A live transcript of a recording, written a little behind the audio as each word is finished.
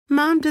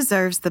Mom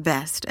deserves the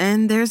best,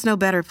 and there's no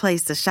better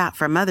place to shop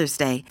for Mother's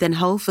Day than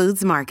Whole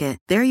Foods Market.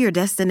 They're your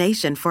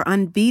destination for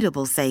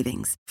unbeatable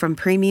savings, from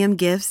premium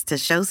gifts to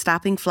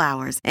show-stopping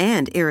flowers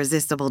and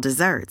irresistible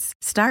desserts.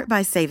 Start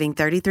by saving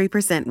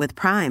 33% with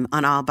Prime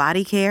on all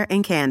body care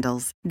and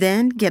candles.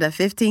 Then get a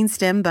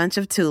 15-stem bunch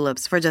of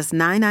tulips for just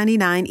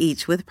 $9.99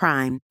 each with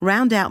Prime.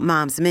 Round out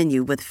Mom's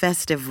menu with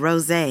festive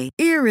rosé,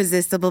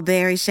 irresistible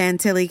berry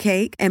chantilly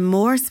cake, and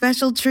more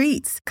special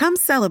treats. Come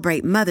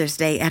celebrate Mother's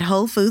Day at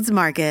Whole Foods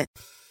Market.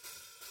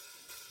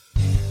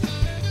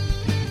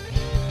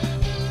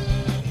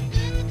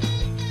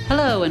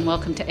 Hello and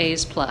welcome to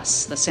A's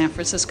Plus, the San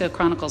Francisco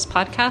Chronicles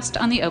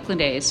podcast on the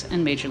Oakland A's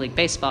and Major League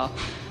Baseball.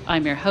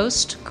 I'm your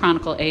host,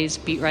 Chronicle A's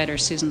beat writer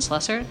Susan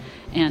Slusser,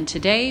 and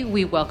today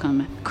we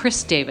welcome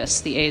Khris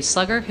Davis, the A's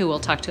slugger, who will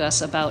talk to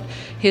us about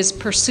his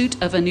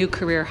pursuit of a new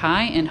career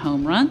high in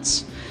home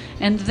runs.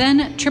 And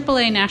then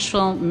AAA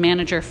Nashville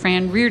manager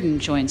Fran Riordan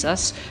joins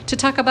us to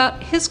talk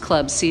about his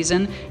club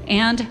season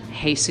and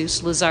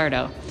Jesus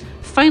Luzardo.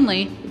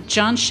 Finally,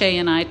 John Shea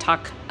and I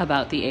talk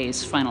about the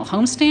A's final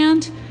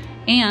homestand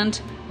and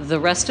the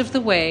rest of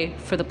the way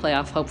for the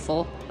playoff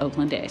hopeful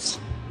Oakland A's.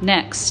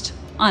 Next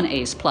on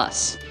A's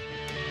Plus.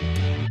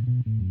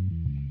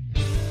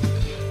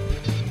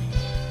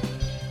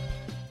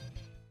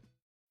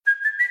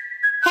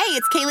 Hey,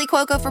 it's Kaylee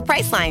Cuoco for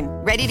Priceline.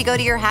 Ready to go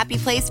to your happy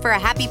place for a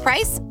happy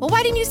price? Well,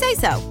 why didn't you say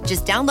so?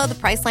 Just download the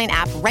Priceline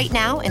app right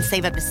now and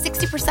save up to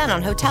 60%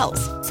 on hotels.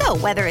 So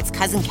whether it's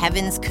Cousin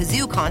Kevin's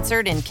Kazoo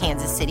Concert in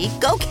Kansas City,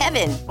 go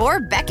Kevin,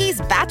 or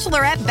Becky's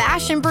Bachelorette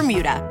Bash in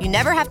Bermuda, you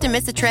never have to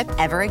miss a trip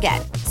ever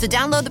again. So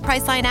download the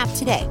Priceline app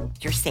today.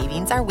 Your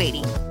savings are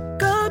waiting.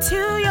 Go to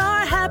your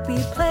happy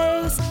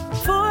place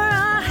for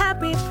a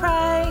happy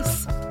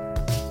price.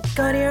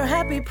 Go to your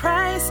happy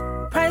price,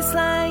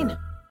 Priceline.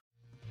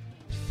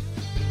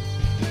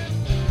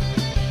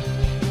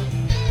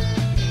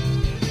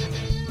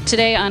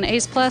 Today on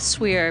A's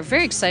Plus, we are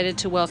very excited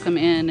to welcome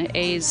in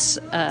A's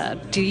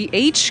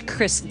DH,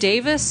 Khris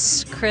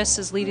Davis. Khris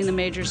is leading the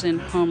majors in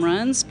home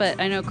runs, but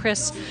I know,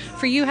 Khris,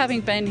 for you having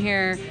been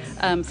here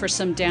for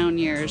some down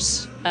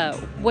years,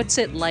 what's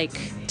it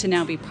like to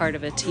now be part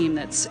of a team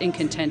that's in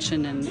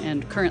contention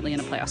and currently in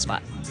a playoff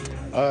spot?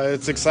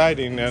 It's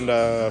exciting and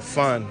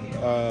fun.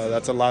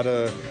 That's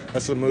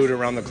the mood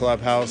around the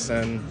clubhouse,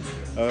 and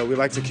we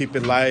like to keep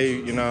it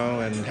light,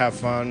 and have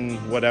fun,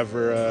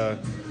 whatever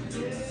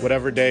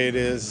day it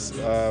is,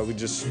 we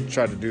just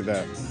try to do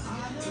that.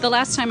 The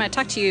last time I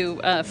talked to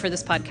you for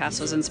this podcast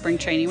was in spring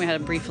training. We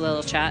had a brief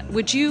little chat.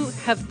 Would you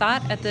have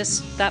thought at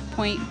that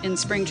point in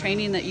spring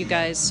training that you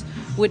guys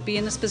would be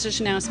in this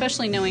position now,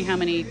 especially knowing how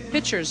many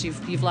pitchers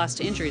you've lost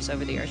to injuries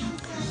over the years?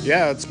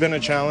 Yeah, it's been a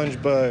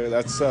challenge, but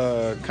that's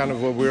kind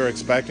of what we were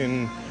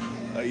expecting,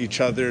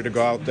 each other to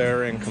go out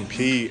there and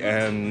compete,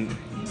 and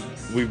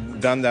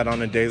we've done that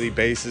on a daily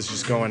basis,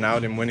 just going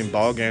out and winning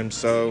ball games.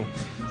 So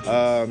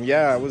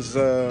it was.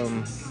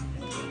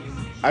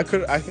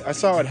 I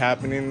saw it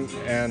happening,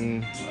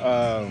 and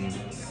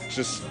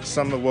just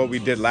some of what we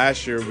did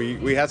last year,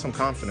 we had some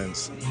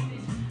confidence.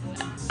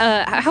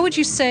 What would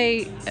you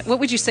say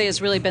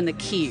has really been the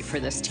key for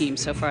this team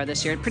so far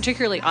this year,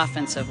 particularly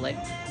offensively?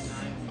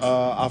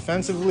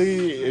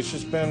 Offensively, it's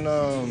just been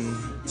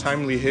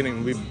timely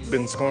hitting. We've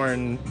been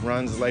scoring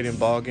runs late in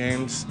ball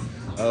games,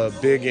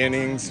 big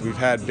innings. We've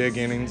had big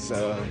innings.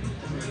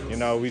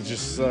 We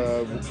just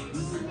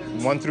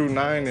 1 through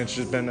 9. It's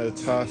just been a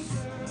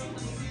tough,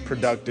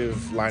 productive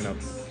lineup.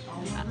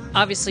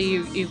 Obviously,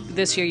 you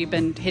this year you've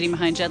been hitting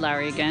behind Jed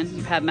Lowry again.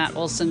 You've had Matt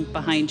Olson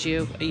behind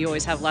you. You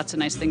always have lots of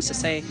nice things to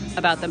say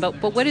about them.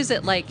 But what is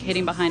it like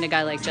hitting behind a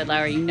guy like Jed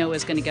Lowry you know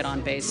is going to get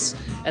on base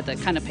at the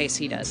kind of pace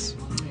he does?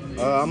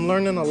 I'm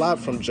learning a lot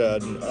from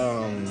Jed.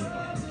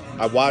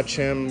 I watch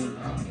him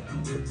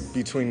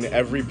between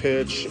every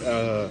pitch,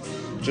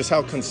 just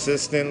how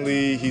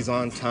consistently he's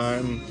on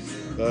time.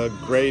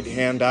 Great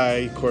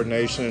hand-eye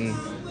coordination,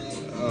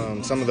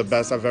 some of the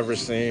best I've ever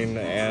seen,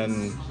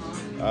 and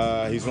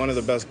he's one of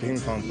the best ping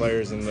pong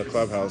players in the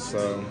clubhouse.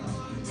 So,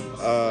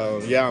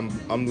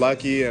 I'm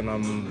lucky, and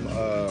I'm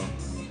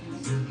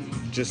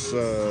just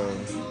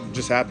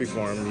happy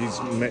for him.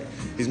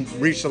 He's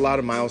reached a lot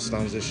of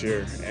milestones this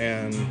year,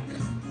 and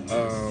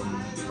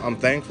I'm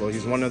thankful.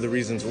 He's one of the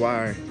reasons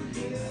why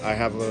I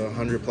have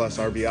 100+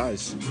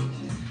 RBIs.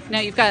 Now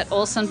you've got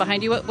Olson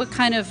behind you. What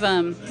kind of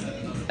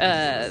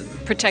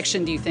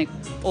protection do you think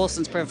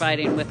Olson's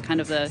providing with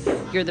kind of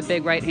you're the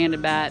big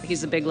right-handed bat,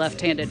 he's the big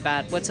left-handed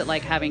bat? What's it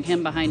like having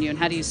him behind you, and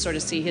how do you sort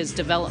of see his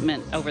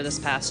development over this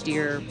past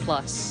year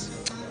plus?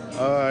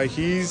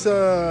 He's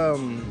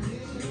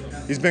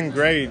been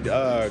great.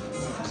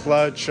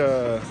 Clutch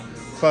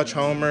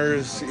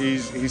homers.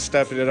 He's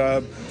stepping it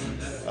up.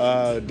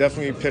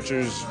 Definitely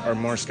pitchers are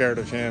more scared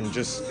of him,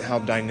 just how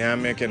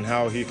dynamic and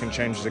how he can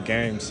change the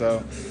game.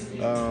 So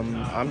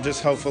I'm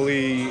just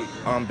hopefully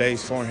on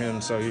base for him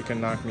so he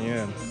can knock me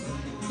in.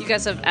 You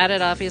guys have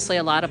added, obviously,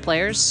 a lot of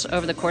players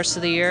over the course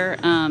of the year.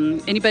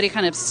 Anybody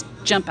kind of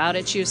jump out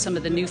at you, some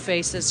of the new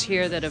faces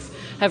here that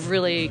have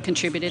really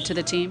contributed to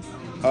the team?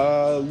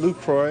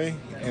 Lucroy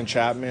and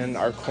Chapman.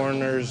 Our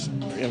corners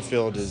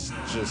infield has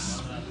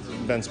just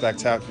been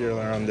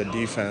spectacular on the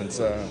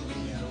defense.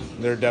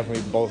 They're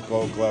definitely both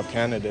Gold Glove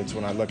candidates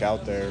when I look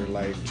out there.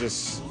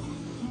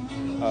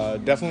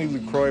 Definitely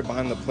Lucroy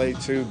behind the plate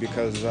too,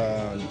 because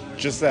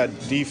just that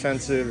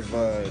defensive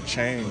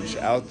change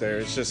out there.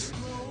 It's just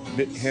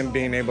him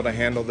being able to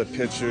handle the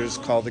pitchers,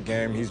 call the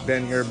game. He's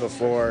been here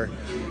before,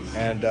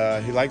 and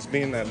he likes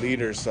being that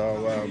leader.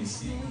 So,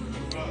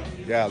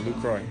 yeah,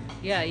 Lucroy.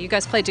 Yeah, you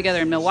guys played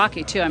together in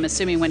Milwaukee, too. I'm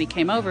assuming when he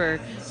came over,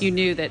 you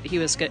knew that he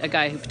was a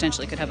guy who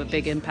potentially could have a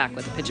big impact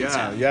with the pitching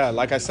staff. Yeah,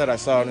 like I said, I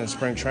saw it in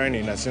spring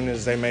training. As soon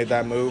as they made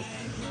that move,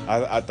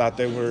 I thought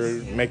they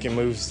were making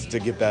moves to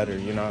get better,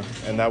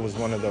 and that was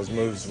one of those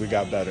moves. We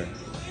got better.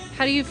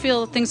 How do you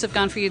feel things have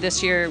gone for you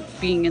this year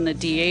being in the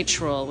DH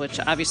role,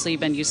 which obviously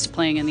you've been used to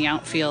playing in the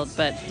outfield,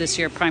 but this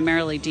year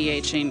primarily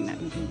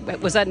DHing?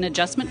 Was that an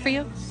adjustment for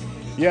you?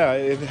 Yeah,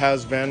 it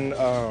has been.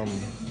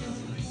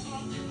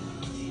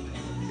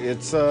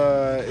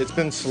 It's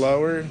been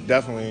slower,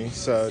 definitely.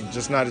 So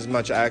just not as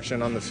much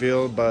action on the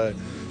field, but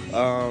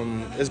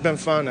it's been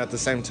fun at the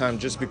same time,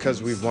 just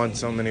because we've won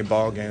so many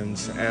ball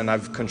games and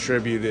I've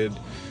contributed.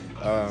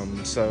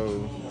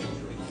 So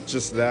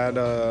just that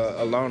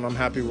alone, I'm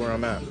happy where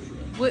I'm at.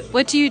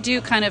 What do you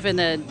do kind of in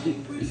the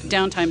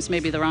downtime's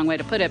maybe the wrong way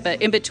to put it, but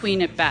in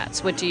between at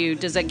bats?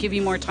 Does that give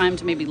you more time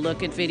to maybe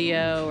look at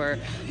video or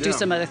do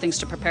some other things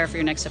to prepare for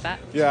your next at bat?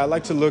 Yeah, I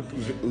like to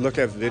look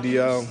at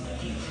video.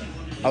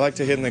 I like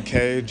to hit in the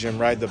cage and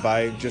ride the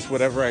bike, just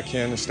whatever I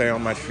can to stay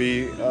on my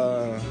feet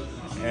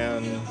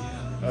and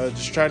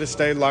just try to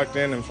stay locked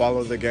in and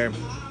follow the game.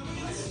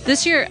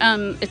 This year,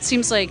 it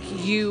seems like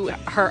you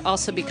are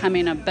also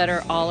becoming a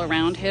better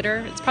all-around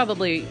hitter. It's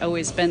probably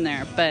always been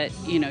there, but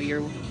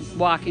you're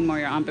walking more,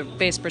 your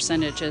on-base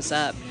percentage is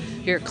up.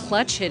 Your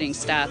clutch hitting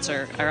stats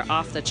are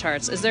off the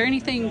charts. Is there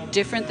anything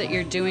different that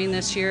you're doing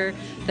this year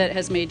that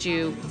has made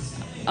you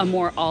a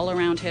more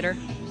all-around hitter?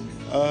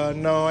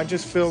 No, I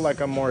just feel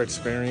like I'm more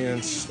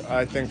experienced.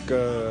 I think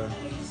the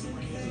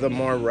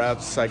more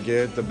reps I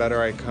get, the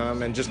better I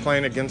come. And just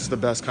playing against the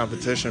best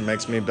competition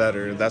makes me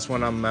better. That's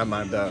when I'm at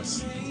my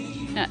best.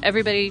 Now,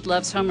 everybody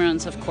loves home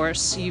runs, of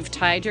course. You've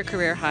tied your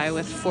career high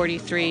with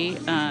 43.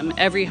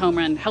 Every home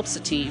run helps a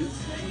team.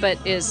 But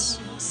is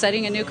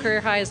setting a new career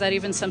high, is that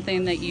even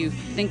something that you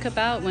think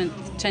about when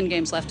 10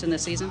 games left in the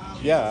season?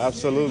 Yeah,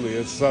 absolutely.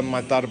 It's something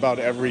I thought about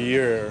every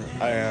year.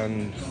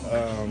 And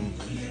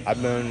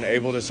I've been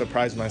able to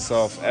surprise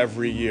myself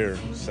every year.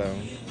 So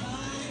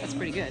that's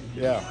pretty good.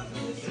 Yeah.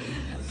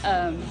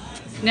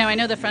 Now, I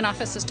know the front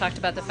office has talked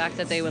about the fact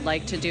that they would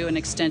like to do an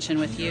extension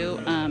with you.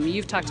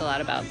 You've talked a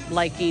lot about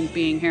liking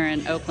being here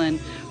in Oakland.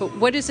 But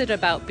what is it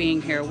about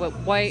being here?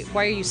 Why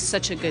are you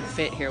such a good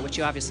fit here, which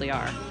you obviously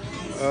are?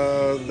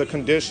 The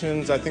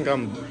conditions. I think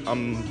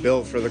I'm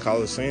built for the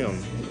Coliseum.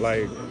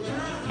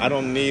 I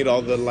don't need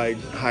all the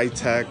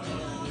high-tech,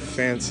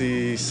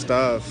 fancy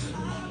stuff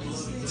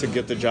to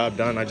get the job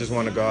done. I just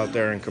want to go out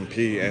there and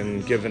compete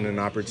and given an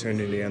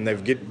opportunity, and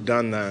they've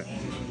done that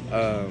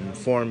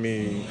for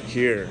me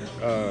here.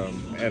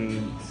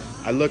 And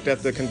I looked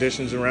at the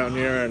conditions around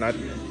here, and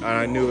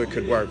I knew it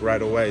could work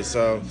right away.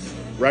 So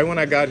right when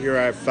I got here,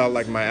 I felt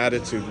like my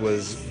attitude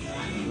was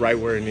right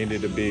where it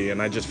needed to be,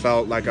 and I just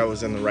felt like I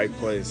was in the right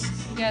place.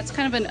 Yeah, it's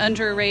kind of an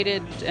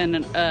underrated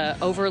and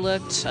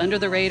overlooked,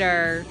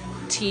 under-the-radar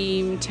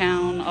team,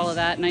 town, all of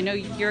that. And I know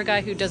you're a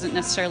guy who doesn't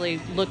necessarily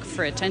look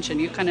for attention.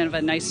 You're kind of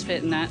a nice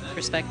fit in that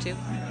respect, too.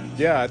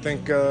 Yeah, I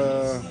think,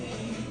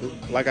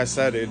 like I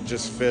said, it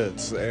just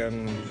fits,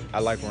 and I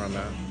like where I'm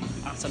at.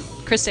 Awesome.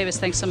 Khris Davis,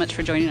 thanks so much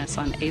for joining us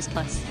on A's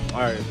Plus.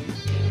 All right.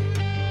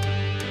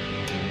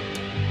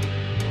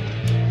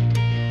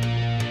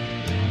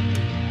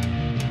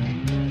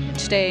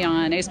 Today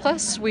on A's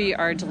Plus, we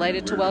are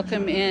delighted to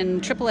welcome in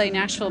AAA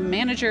Nashville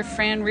manager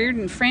Fran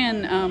Riordan.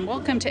 Fran,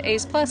 welcome to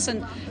A's Plus,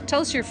 and tell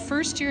us your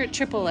first year at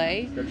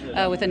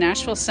AAA with the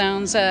Nashville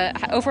Sounds.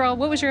 Overall,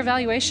 what was your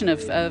evaluation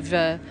of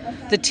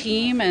the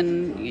team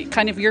and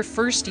kind of your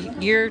first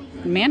year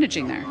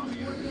managing there?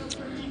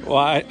 Well,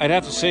 I'd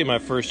have to say my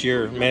first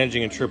year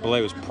managing in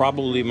AAA was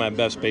probably my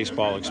best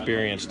baseball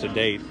experience to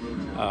date.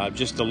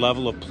 Just the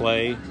level of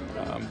play,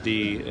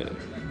 the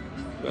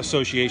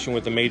association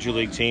with the major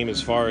league team as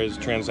far as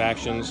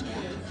transactions,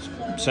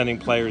 sending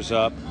players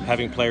up,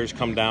 having players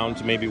come down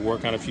to maybe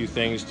work on a few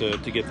things to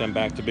get them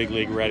back to big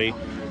league ready,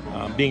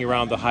 being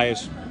around the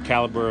highest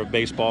caliber of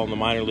baseball in the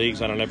minor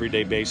leagues on an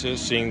everyday basis,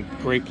 seeing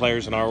great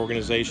players in our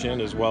organization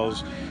as well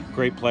as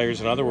great players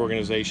in other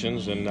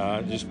organizations, and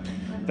just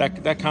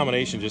that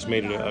combination just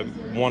made it a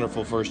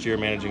wonderful first year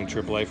managing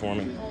AAA for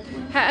me.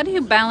 How do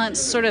you balance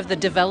sort of the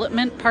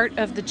development part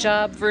of the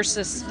job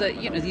versus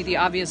the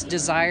obvious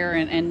desire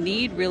and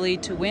need really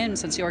to win,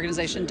 since the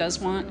organization does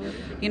want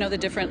the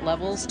different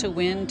levels to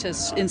win, to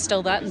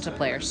instill that into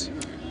players?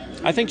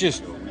 I think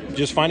just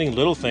finding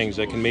little things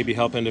that can maybe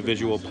help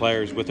individual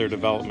players with their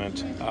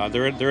development.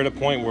 They're at a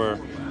point where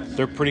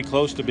they're pretty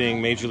close to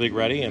being major league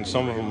ready, and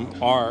some of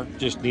them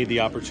just need the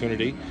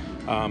opportunity.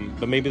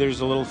 But maybe there's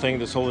a little thing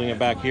that's holding him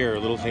back here, a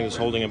little thing that's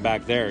holding him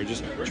back there.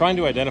 Just trying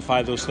to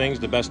identify those things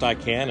the best I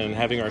can, and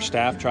having our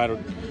staff try to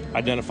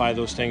identify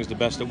those things the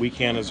best that we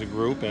can as a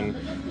group,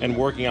 and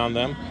working on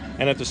them.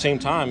 And at the same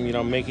time,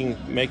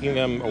 making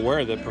them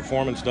aware that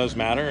performance does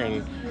matter,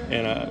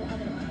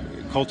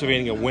 and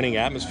cultivating a winning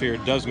atmosphere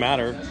does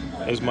matter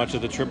as much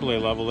at the AAA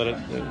level that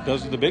it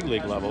does at the big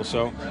league level.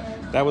 So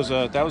that was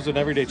an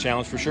everyday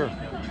challenge for sure.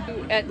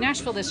 At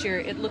Nashville this year,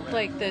 it looked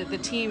like the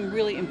team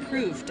really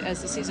improved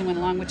as the season went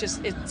along,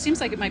 it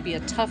seems like it might be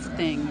a tough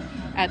thing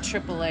at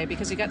AAA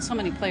because you got so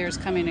many players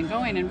coming and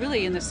going, and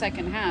really in the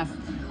second half,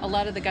 a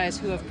lot of the guys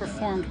who have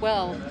performed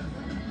well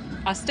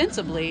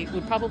ostensibly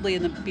would probably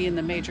be in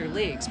the major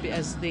leagues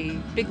as the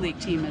big league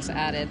team is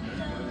added.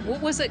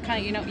 What was it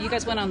you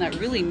guys went on that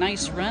really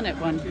nice run at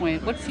one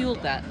point. What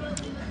fueled that?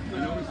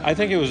 I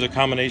think it was a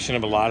combination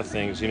of a lot of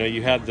things.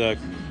 You had the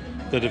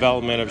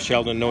development of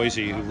Sheldon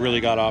Noisy, who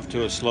really got off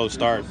to a slow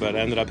start, but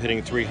ended up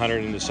hitting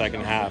 300 in the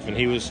second half, and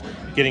he was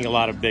getting a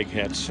lot of big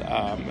hits.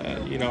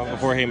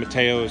 Jorge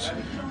Mateo's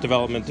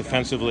development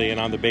defensively and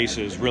on the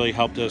bases really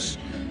helped us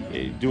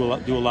do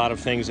a lot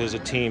of things as a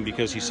team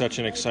because he's such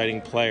an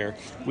exciting player.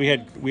 We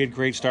had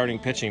great starting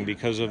pitching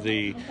because of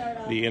the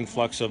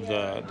influx of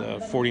the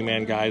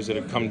 40-man guys that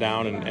have come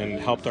down and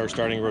helped our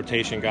starting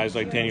rotation, guys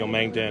like Daniel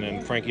Mangden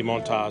and Frankie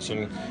Montas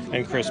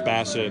and Chris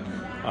Bassett.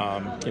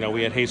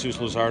 We had Jesus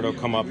Luzardo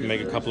come up and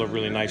make a couple of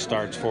really nice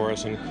starts for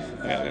us, and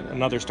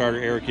another starter,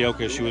 Eric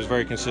Yokish, who was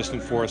very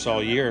consistent for us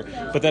all year.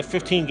 But that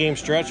 15-game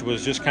stretch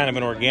was just kind of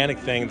an organic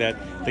thing that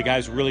the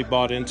guys really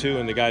bought into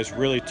and the guys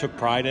really took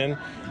pride in,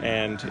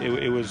 and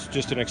it was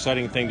just an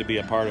exciting thing to be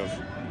a part of.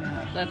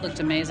 That looked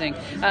amazing.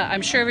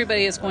 I'm sure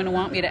everybody is going to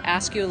want me to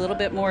ask you a little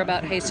bit more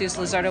about Jesus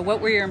Luzardo.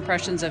 What were your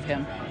impressions of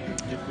him?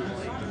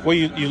 Well,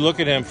 you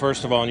look at him,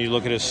 first of all, and you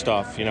look at his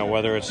stuff,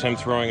 whether it's him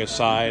throwing a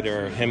side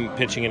or him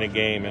pitching in a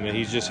game, and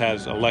he just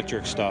has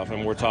electric stuff,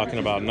 and we're talking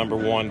about number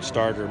one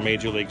starter,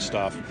 major league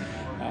stuff.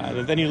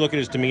 Then you look at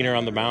his demeanor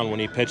on the mound when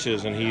he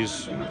pitches, and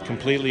he's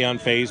completely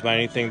unfazed by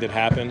anything that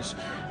happens.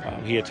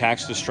 He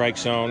attacks the strike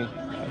zone.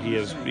 He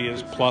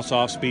has plus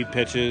off-speed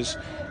pitches,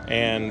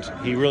 and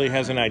he really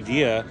has an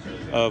idea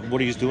of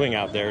what he's doing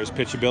out there. His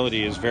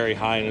pitchability is very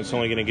high, and it's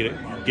only going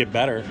to get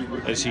better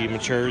as he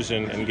matures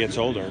and gets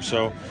older.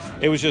 So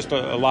it was just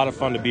a lot of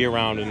fun to be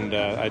around, and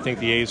I think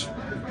the A's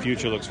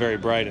future looks very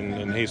bright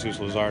in Jesus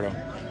Luzardo.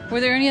 Were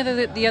there any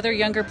the other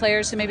younger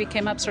players who maybe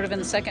came up sort of in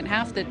the second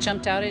half that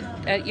jumped out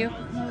at you?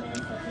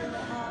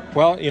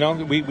 Well,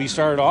 we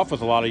started off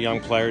with a lot of young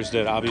players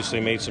that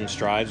obviously made some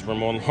strides.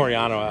 Ramon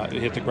Laureano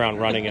hit the ground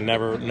running and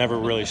never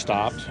really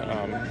stopped.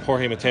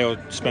 Jorge Mateo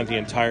spent the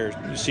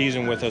entire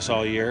season with us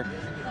all year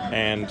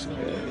and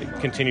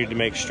continued to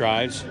make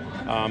strides.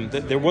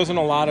 There wasn't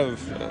a lot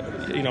of,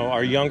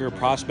 our younger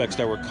prospects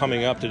that were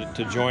coming up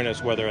to join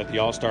us, whether at the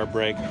All-Star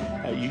break.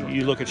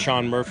 You look at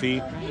Sean Murphy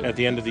at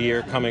the end of the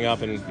year coming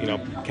up and,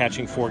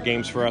 catching 4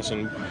 games for us,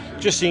 and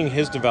just seeing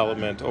his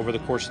development over the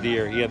course of the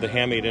year. He had the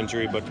hamate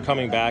injury, but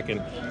coming back and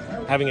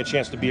having a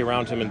chance to be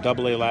around him in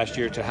AA last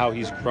year to how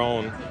he's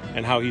grown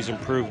and how he's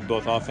improved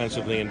both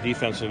offensively and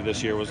defensively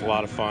this year was a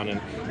lot of fun.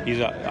 And he's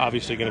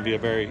obviously going to be a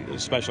very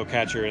special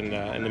catcher in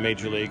the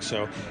major league.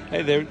 So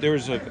hey,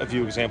 there's a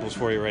few examples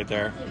for you right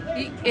there.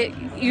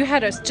 You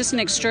had just an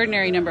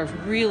extraordinary number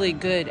of really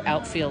good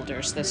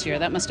outfielders this year.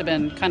 That must have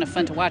been kind of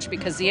fun to watch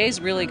because the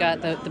A's really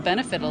got the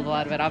benefit of a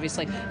lot of it.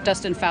 Obviously,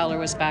 Dustin Fowler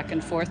was back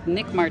and forth.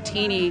 Nick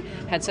Martini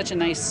had such a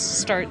nice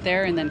start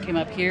there and then came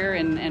up here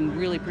and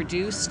really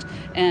produced.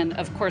 And,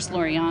 of course,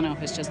 Laureano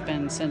has just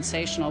been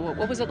sensational.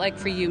 What was it like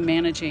for you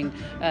managing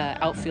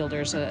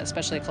outfielders,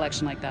 especially a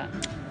collection like that?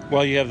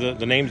 Well, you have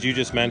the names you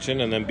just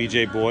mentioned, and then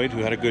B.J. Boyd,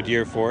 who had a good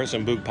year for us,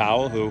 and Boog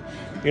Powell, who,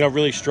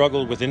 really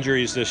struggled with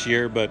injuries this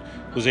year, but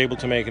was able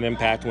to make an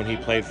impact when he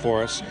played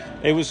for us.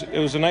 It was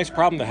a nice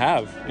problem to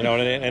have. At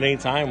any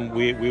time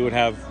we would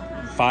have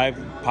 5,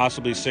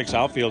 possibly 6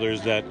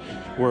 outfielders that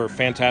were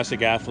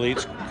fantastic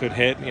athletes, could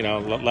hit,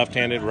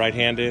 left-handed,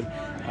 right-handed,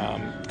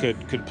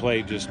 could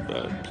play just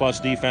plus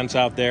defense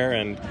out there,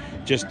 and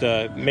just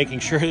making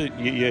sure that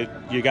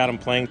you got them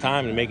playing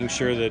time and making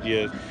sure that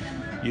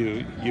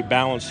you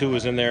balanced who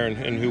was in there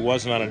and who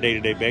wasn't on a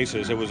day-to-day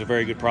basis. It was a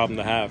very good problem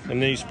to have.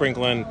 And then you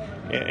sprinkle in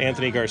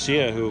Anthony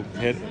Garcia, who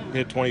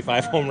hit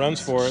 25 home runs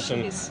for us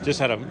and just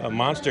had a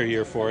monster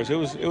year for us. It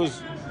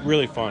was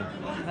really fun.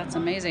 That's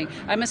amazing.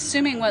 I'm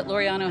assuming what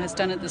Laureano has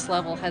done at this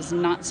level has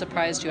not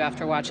surprised you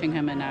after watching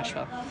him in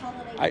Nashville.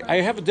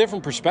 I have a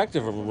different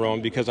perspective of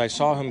Ramon because I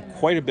saw him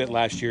quite a bit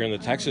last year in the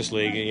Texas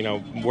League,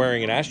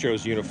 wearing an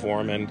Astros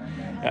uniform, and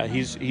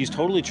he's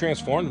totally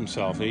transformed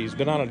himself. He's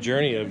been on a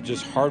journey of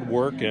just hard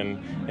work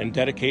and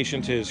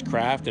dedication to his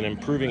craft and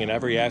improving in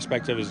every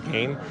aspect of his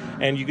game.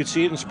 And you could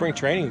see it in spring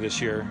training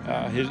this year.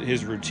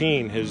 His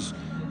routine, his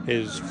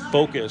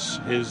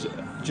focus, his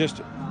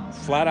just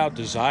flat-out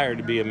desire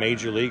to be a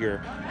major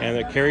leaguer, and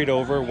it carried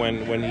over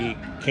when he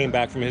came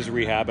back from his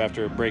rehab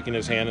after breaking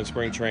his hand in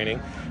spring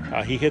training.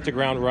 He hit the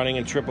ground running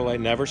in AAA,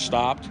 never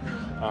stopped,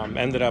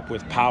 ended up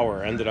with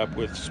power, ended up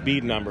with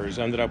speed numbers,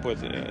 ended up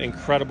with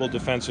incredible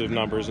defensive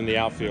numbers in the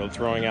outfield,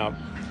 throwing out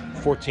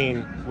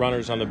 14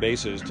 runners on the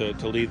bases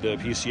to lead the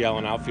PCL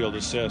in outfield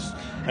assists.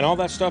 And all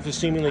that stuff is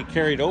seemingly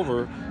carried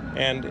over,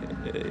 and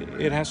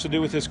it has to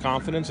do with his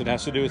confidence, it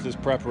has to do with his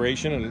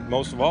preparation, and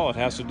most of all, it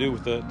has to do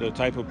with the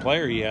type of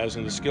player he has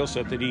and the skill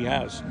set that he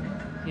has.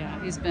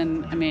 Yeah, he's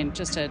been,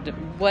 just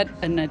what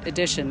an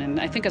addition, and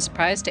I think a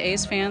surprise to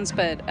A's fans,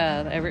 but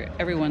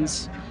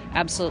everyone's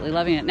absolutely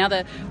loving it. Now,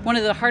 one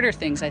of the harder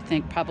things, I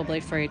think, probably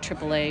for a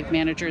AAA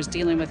manager is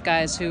dealing with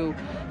guys who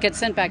get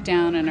sent back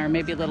down and are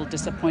maybe a little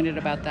disappointed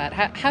about that.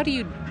 How do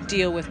you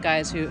deal with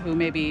guys who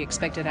maybe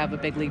expected to have a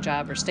big league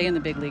job or stay in the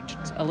big league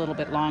a little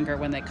bit longer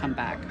when they come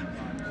back?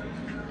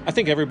 I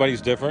think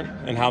everybody's different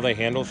in how they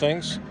handle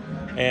things,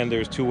 and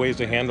there's two ways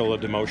to handle a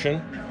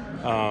demotion.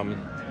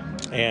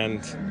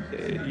 And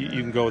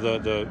you can go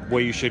the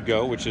way you should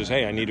go, which is,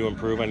 hey, I need to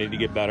improve, I need to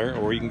get better.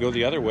 Or you can go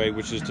the other way,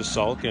 which is to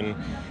sulk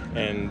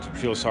and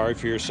feel sorry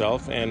for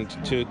yourself. And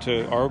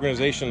to our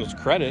organization's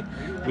credit,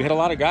 we had a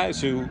lot of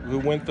guys who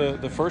went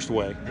the first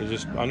way. They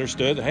just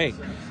understood, hey,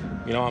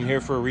 I'm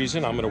here for a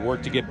reason. I'm going to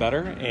work to get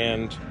better,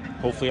 and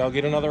hopefully I'll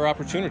get another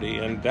opportunity.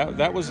 And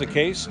that was the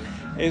case.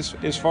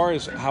 As far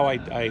as how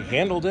I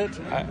handled it,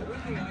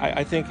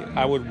 I think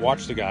I would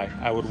watch the guy.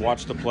 I would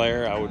watch the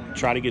player. I would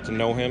try to get to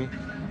know him.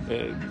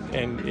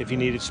 And if he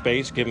needed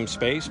space, give him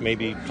space.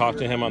 Maybe talk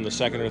to him on the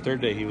second or third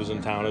day he was in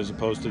town, as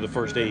opposed to the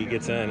first day he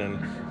gets in,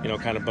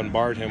 and kind of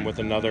bombard him with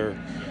another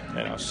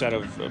set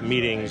of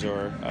meetings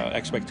or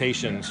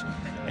expectations.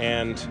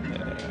 And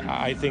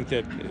I think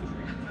that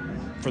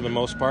for the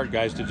most part,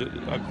 guys did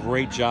a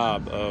great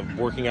job of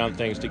working on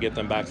things to get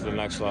them back to the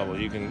next level.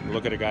 You can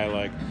look at a guy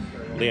like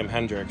Liam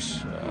Hendricks,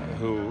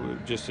 who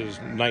just is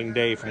night and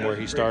day from where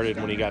he started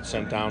when he got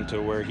sent down to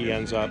where he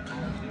ends up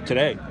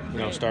today,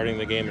 starting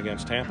the game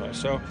against Tampa.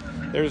 So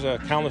there's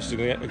countless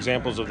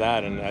examples of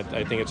that, and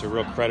I think it's a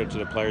real credit to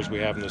the players we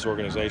have in this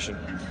organization.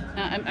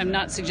 I'm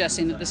not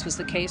suggesting that this was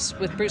the case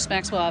with Bruce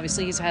Maxwell.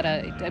 Obviously, he's had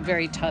a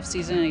very tough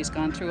season, and he's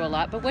gone through a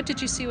lot. But what did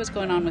you see was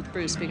going on with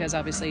Bruce? Because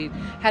obviously he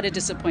had a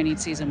disappointing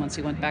season once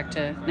he went back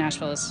to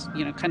Nashville as,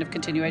 kind of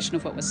continuation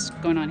of what was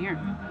going on here.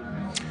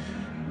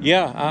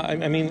 Yeah,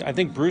 I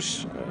think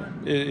Bruce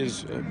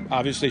is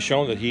obviously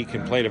shown that he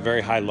can play at a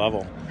very high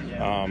level.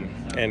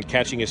 And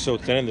catching is so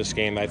thin in this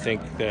game, I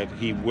think that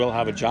he will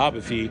have a job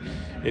if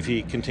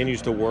he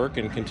continues to work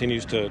and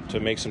continues to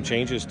make some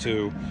changes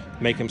to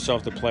make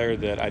himself the player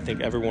that I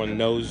think everyone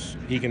knows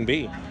he can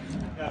be.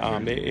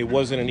 It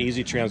wasn't an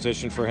easy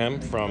transition for him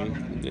from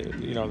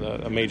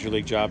a major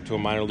league job to a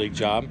minor league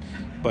job,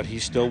 but he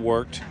still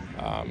worked.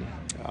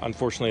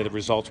 Unfortunately, the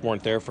results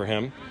weren't there for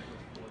him,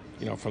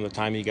 from the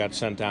time he got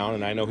sent down,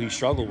 and I know he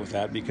struggled with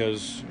that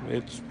because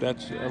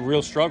that's a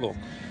real struggle.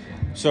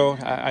 So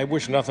I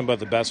wish nothing but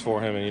the best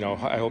for him, and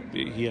I hope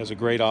he has a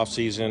great off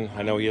season.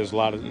 I know he has a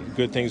lot of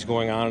good things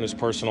going on in his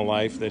personal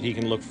life that he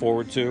can look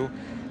forward to,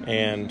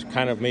 and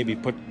kind of maybe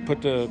put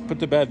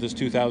to bed this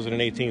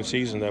 2018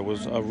 season that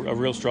was a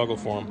real struggle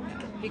for him.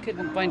 He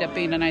could wind up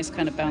being a nice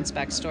kind of bounce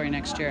back story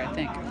next year, I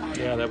think.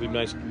 Yeah, that'd be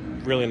nice,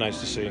 really nice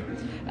to see.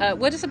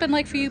 What has it been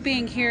like for you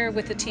being here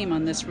with the team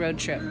on this road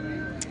trip?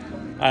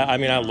 I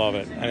love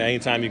it.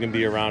 Anytime you can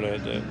be around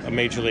a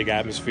major league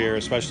atmosphere,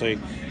 especially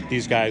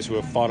these guys who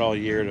have fought all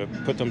year to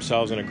put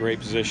themselves in a great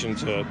position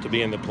to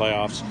be in the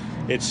playoffs,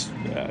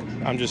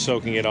 I'm just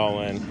soaking it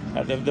all in.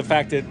 The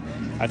fact that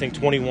I think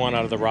 21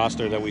 out of the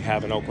roster that we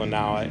have in Oakland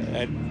now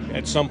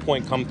at some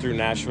point come through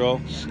Nashville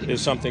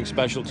is something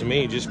special to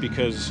me, just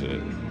because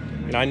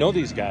I know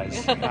these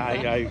guys.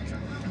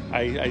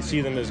 I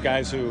see them as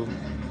guys who,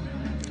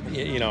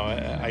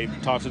 I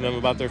talk to them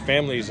about their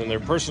families and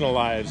their personal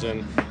lives,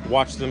 and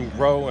watch them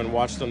grow and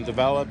watch them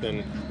develop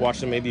and watch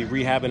them maybe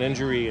rehab an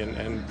injury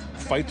and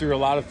fight through a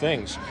lot of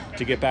things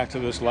to get back to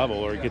this level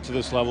or get to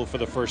this level for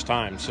the first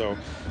time. So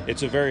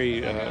it's a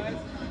very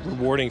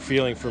rewarding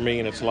feeling for me,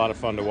 and it's a lot of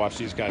fun to watch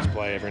these guys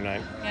play every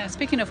night. Yeah,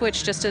 speaking of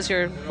which, just as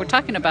we're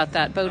talking about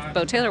that,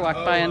 Bo Taylor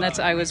walked by, and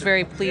I was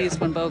very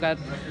pleased when Bo got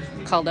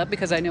called up,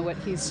 because I know what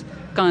he's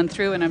gone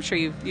through, and I'm sure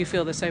you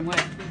feel the same way.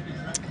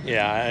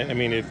 Yeah,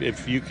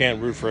 if you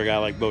can't root for a guy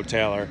like Bo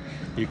Taylor,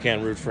 you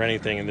can't root for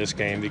anything in this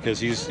game, because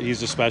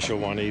he's a special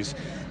one.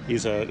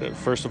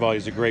 First of all,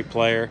 he's a great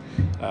player.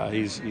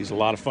 He's a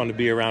lot of fun to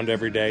be around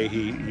every day.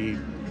 He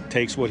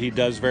takes what he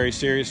does very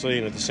seriously,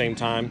 and at the same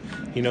time,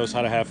 he knows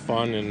how to have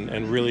fun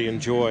and really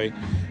enjoy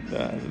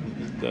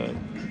the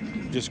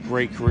just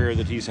great career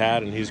that he's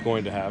had and he's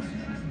going to have.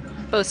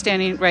 Both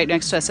standing right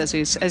next to us as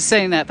he's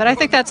saying that, but I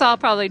think that's all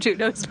probably true.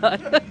 No, it's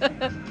not.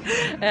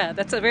 Yeah,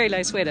 that's a very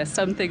nice way to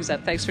sum things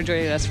up. Thanks for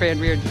joining us, Fran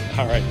Riordan.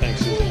 All right, thanks,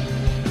 Susan.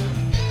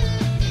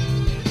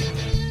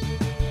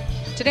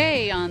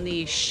 Today on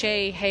the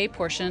Shea Hay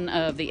portion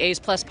of the A's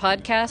Plus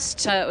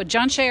podcast,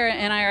 John Shea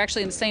and I are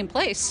actually in the same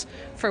place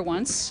for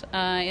once.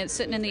 It's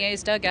sitting in the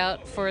A's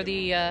dugout for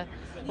the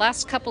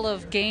last couple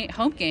of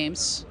home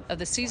games of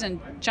the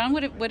season. John,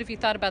 what have you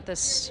thought about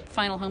this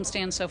final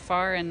homestand so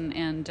far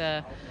and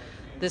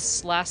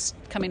this last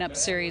coming up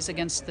series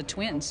against the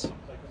Twins?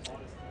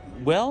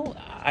 Well,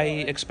 I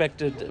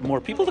expected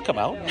more people to come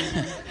out.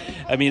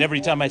 I mean,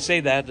 every time I say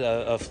that,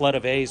 a flood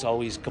of A's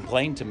always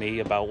complain to me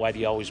about why do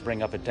you always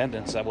bring up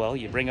attendance. Well,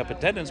 you bring up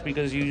attendance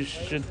because you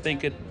should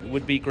think it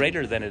would be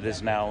greater than it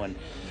is now. And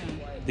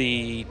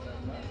the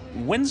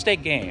Wednesday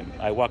game,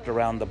 I walked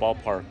around the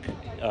ballpark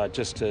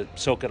just to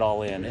soak it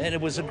all in, and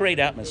it was a great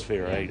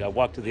atmosphere. I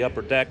walked to the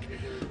upper deck,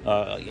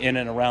 in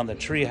and around the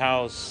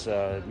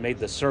treehouse, made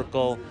the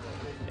circle,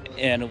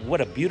 and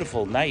what a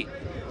beautiful night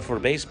for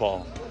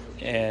baseball.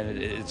 And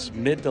it's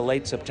mid to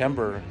late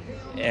September,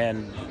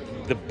 and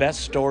the best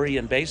story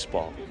in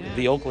baseball,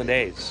 the Oakland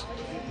A's.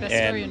 Best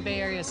story in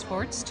Bay Area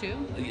sports, too.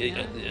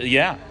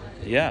 Yeah.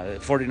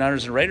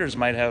 49ers and Raiders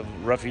might have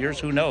rough years,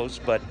 who knows,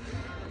 but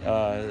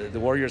the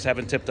Warriors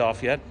haven't tipped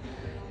off yet,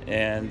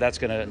 and that's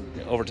going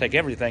to overtake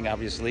everything,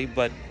 obviously,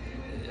 but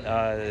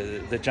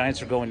the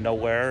Giants are going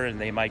nowhere,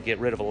 and they might get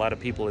rid of a lot of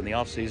people in the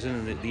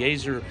offseason, and the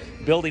A's are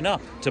building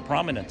up to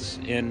prominence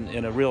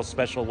in a real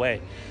special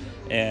way.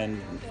 And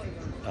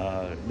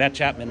Matt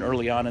Chapman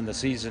early on in the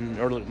season,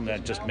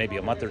 just maybe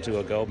a month or two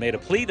ago, made a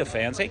plea to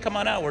fans, hey, come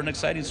on out, we're an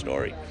exciting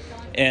story.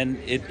 And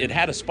it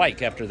had a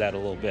spike after that a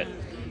little bit.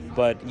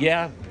 But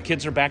yeah,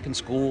 kids are back in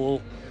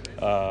school.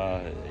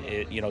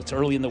 It's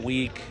early in the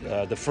week.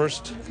 The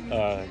first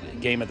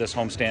game of this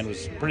homestand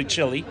was pretty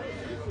chilly,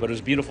 but it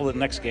was beautiful the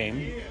next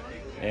game.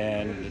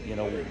 And,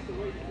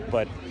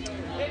 but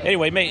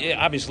anyway,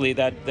 obviously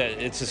that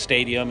it's a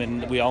stadium,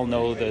 and we all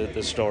know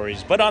the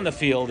stories. But on the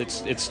field,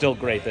 it's still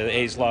great. The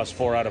A's lost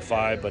 4 out of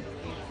 5,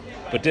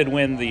 but did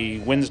win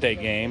the Wednesday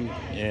game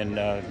in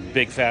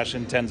big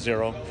fashion,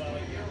 10-0.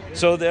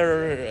 So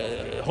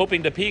they're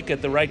hoping to peak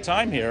at the right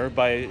time here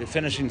by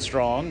finishing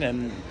strong,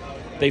 and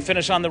they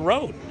finish on the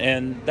road,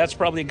 and that's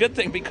probably a good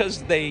thing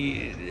because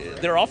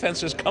their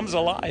offense just comes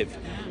alive,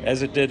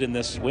 as it did in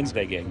this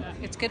Wednesday game.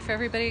 It's good for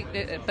everybody,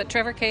 but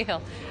Trevor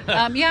Cahill.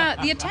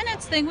 The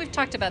attendance thing, we've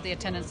talked about the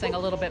attendance thing a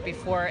little bit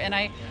before, and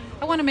I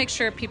want to make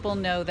sure people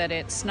know that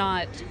it's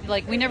not,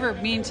 like, we never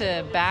mean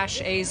to bash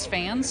A's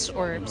fans,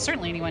 or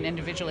certainly anyone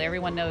individually.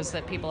 Everyone knows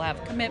that people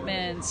have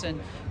commitments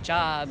and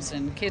jobs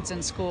and kids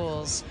in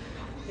schools.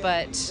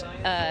 But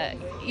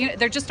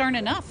there just aren't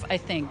enough, I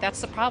think.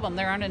 That's the problem.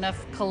 There aren't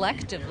enough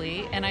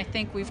collectively, and I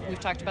think we've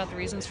talked about the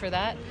reasons for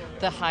that.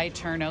 The high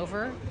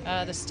turnover,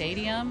 the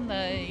stadium,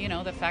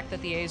 the fact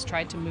that the A's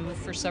tried to move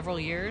for several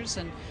years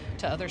and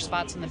to other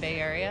spots in the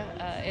Bay Area.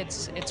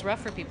 It's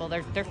rough for people.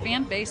 Their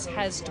fan base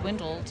has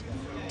dwindled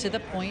to the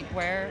point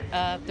where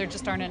there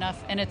just aren't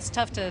enough, and it's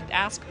tough to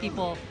ask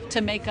people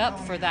to make up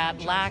for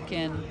that lack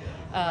in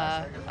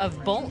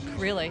of bulk,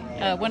 really.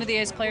 One of the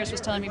A's players was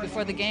telling me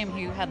before the game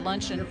he had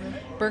lunch in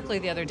Berkeley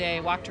the other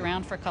day, walked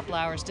around for a couple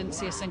hours, didn't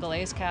see a single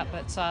A's cap,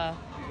 but saw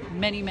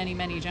many, many,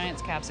 many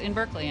Giants caps in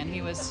Berkeley, and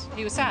he was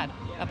sad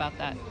about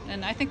that.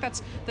 And I think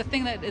that's the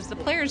thing, that is the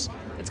players,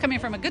 it's coming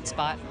from a good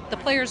spot. The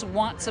players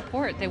want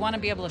support. They want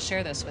to be able to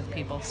share this with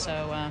people.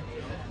 So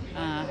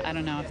I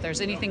don't know if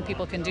there's anything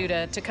people can do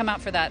to come out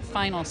for that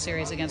final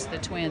series against the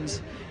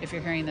Twins. If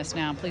you're hearing this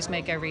now, please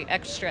make every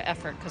extra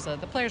effort, because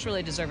the players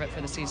really deserve it for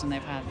the season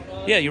they've had.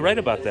 Yeah, you're right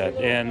about that.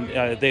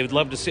 And they would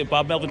love to see.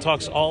 Bob Melvin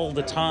talks all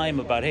the time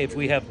about, hey, if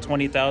we have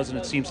 20,000,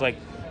 it seems like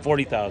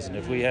 40,000.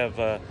 If we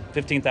have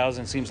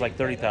 15,000, it seems like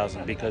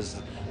 30,000,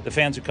 because the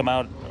fans who come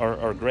out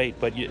are great.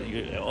 But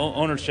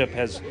ownership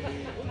has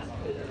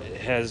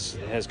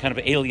kind of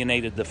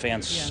alienated the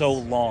fans so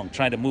long,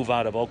 trying to move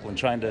out of Oakland,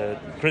 trying to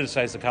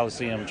criticize the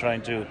Coliseum,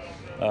 trying to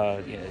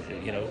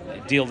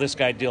deal this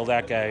guy, deal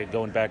that guy,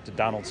 going back to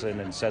Donaldson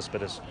and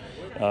Cespedes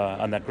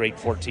on that great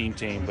 14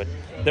 team. But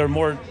they're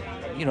more,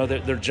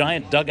 they're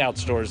giant dugout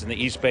stores in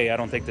the East Bay. I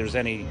don't think there's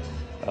any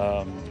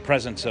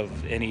presence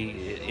of any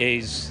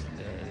A's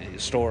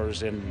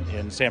stores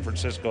in San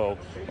Francisco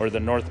or the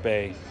North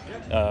Bay.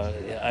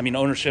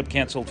 Ownership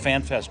canceled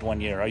FanFest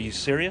one year. Are you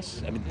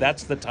serious?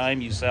 That's the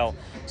time you sell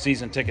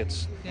season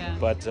tickets. Yeah.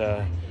 But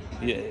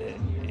you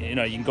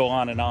can go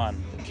on and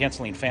on.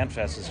 Canceling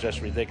FanFest is just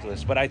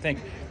ridiculous. But I think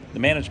the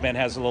management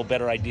has a little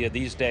better idea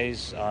these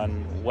days on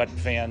what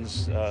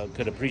fans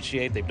could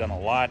appreciate. They've done a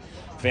lot.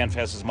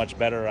 FanFest is much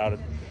better out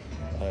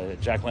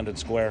at Jack London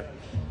Square,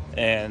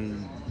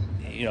 and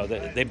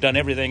they've done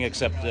everything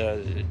except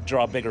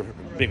draw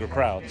bigger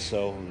crowds.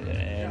 So,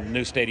 and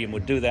new stadium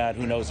would do that.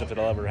 Who knows if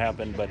it'll ever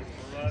happen? But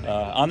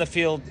on the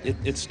field,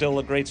 it's still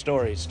a great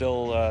story.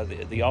 Still,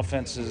 the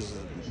offense is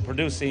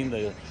producing.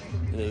 The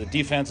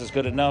defense is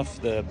good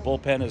enough. The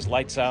bullpen is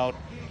lights out.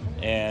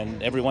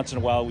 And every once in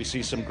a while, we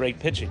see some great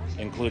pitching,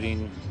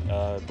 including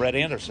Brett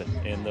Anderson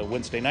in the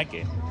Wednesday night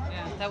game.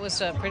 Yeah, that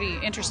was pretty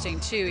interesting,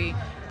 too. He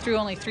threw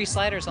only 3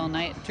 sliders all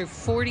night, threw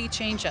 40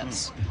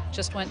 changeups.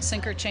 Just went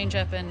sinker,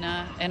 changeup,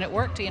 and it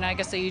worked. I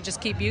guess that you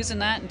just keep using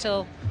that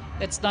until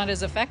it's not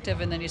as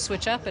effective, and then you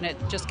switch up, and it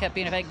just kept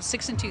being effective.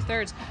 6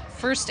 2/3.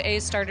 First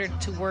A's started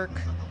to work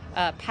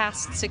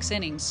past 6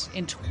 innings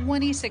in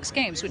 26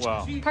 games, which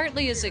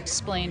partly is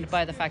explained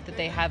by the fact that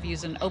they have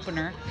used an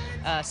opener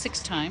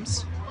 6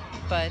 times.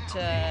 But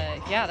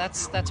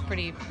that's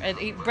pretty.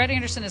 Brett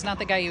Anderson is not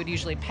the guy you would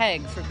usually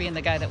peg for being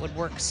the guy that would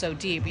work so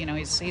deep.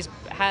 He's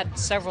had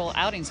several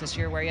outings this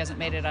year where he hasn't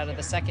made it out of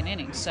the second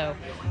inning. So,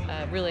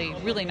 really,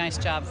 really nice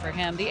job for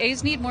him. The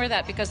A's need more of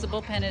that because the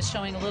bullpen is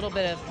showing a little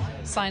bit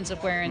of signs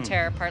of wear and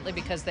tear, partly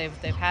because they've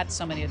had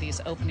so many of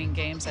these opening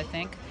games, I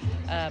think.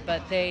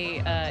 But they,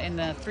 in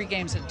the 3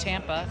 games at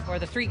Tampa, or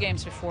the 3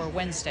 games before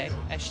Wednesday,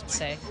 I should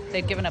say,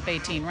 they've given up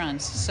 18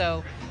 runs.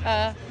 So,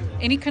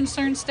 any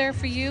concerns there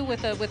for you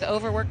with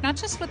overwork, not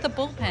just with the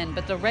bullpen,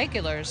 but the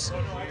regulars,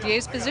 the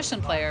A's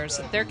position players?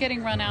 They're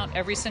getting run out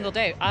every single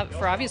day.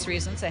 For obvious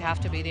reasons, they have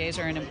to be. The A's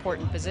are in an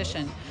important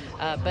position.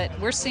 But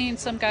we're seeing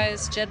some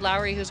guys, Jed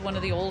Lowry, who's one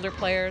of the older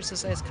players,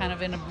 is kind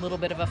of in a little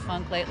bit of a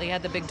funk lately.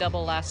 Had the big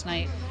double last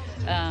night.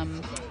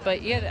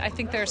 But yeah, I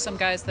think there are some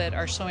guys that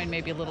are showing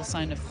maybe a little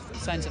signs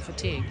of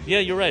fatigue. Yeah,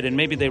 you're right, and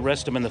maybe they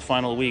rest them in the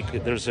final week.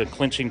 There's a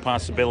clinching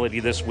possibility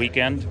this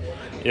weekend.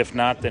 If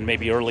not, then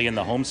maybe early in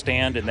the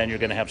homestand, and then you're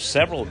going to have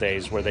several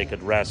days where they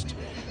could rest.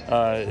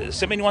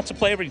 Simeon wants to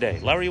play every day.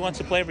 Lowry wants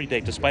to play every day,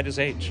 despite his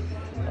age.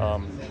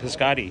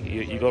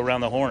 Piscotty, you go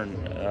around the horn.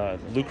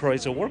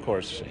 Lucroy's a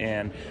workhorse,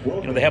 and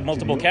they have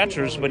multiple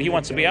catchers, but he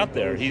wants to be out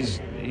there. He's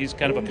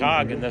kind of a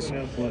cog in this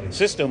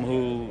system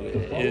who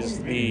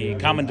is the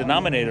common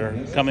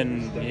denominator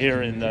coming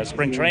here in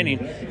spring training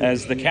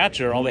as the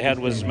catcher. All they had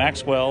was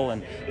Maxwell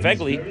and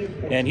Fegley,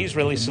 and he's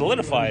really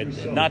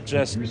solidified not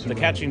just the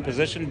catching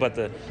position, but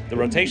the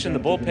rotation, the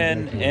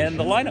bullpen, and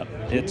the lineup.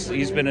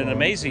 He's been an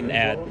amazing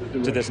add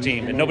to this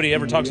team, and nobody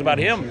ever talks about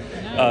him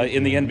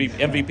in the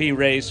MVP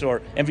race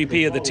or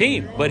MVP of the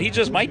team, but he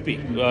just might be,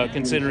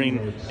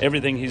 considering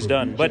everything he's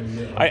done. But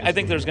I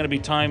think there's going to be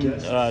time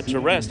to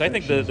rest. I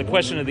think the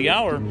question of the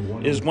hour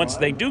is once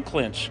they do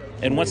clinch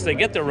and once they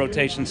get their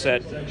rotation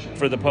set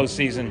for the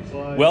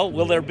postseason, well,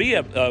 will there be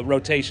a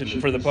rotation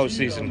for the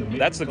postseason?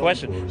 That's the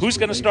question. Who's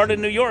going to start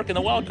in New York in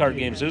the wild card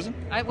game, Susan?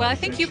 I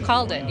think you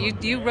called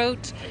it. You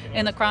wrote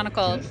in the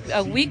Chronicle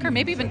a week or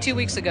maybe even 2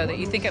 weeks ago that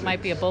you think it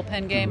might be a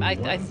bullpen game. I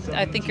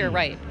think you're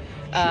right.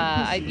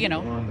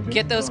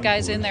 Get those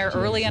guys in there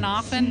early and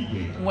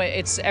often.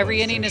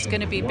 Every inning is going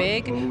to be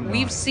big.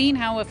 We've seen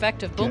how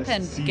effective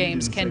bullpen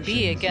games can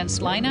be against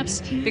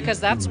lineups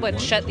because that's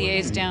what shut the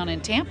A's down in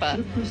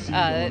Tampa.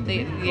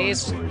 The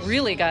A's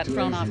really got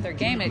thrown off their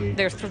game.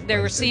 They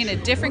were seeing a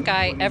different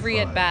guy every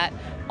at bat.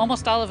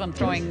 Almost all of them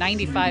throwing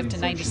 95 to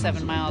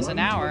 97 miles an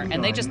hour,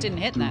 and they just didn't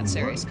hit in that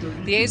series.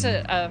 The A's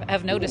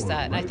have noticed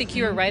that, and I think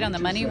you were right on the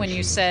money when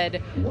you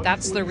said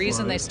that's the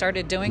reason they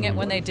started doing it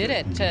when they did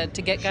it,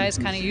 to get guys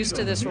kind of used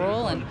to this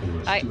role. And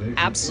I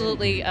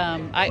absolutely,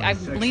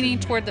 I'm leaning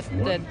toward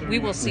that we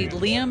will see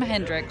Liam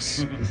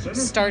Hendriks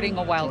starting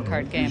a wild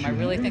card game. I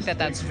really think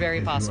that's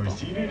very possible.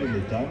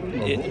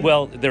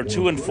 Well, they're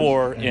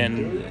 2-4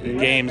 in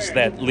games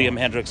that Liam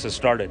Hendriks has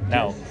started.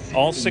 Now,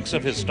 all 6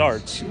 of his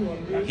starts,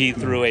 he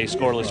threw a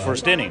scoreless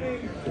first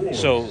inning.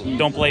 So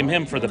don't blame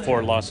him for the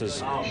 4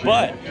 losses.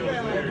 But,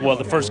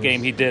 the first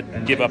game he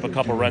did give up a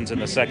couple runs in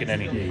the second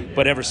inning.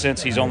 But ever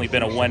since, he's only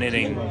been a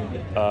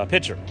 1-inning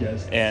pitcher,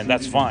 and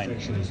that's fine.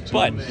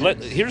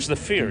 But here's the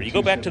fear. You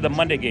go back to the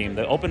Monday game,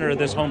 the opener of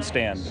this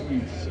homestand.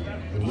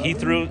 He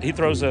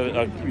throws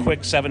a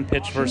quick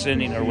 7-pitch first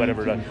inning or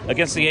whatever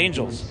against the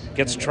Angels.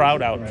 Gets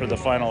Trout out for the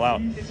final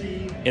out.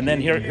 And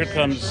then here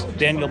comes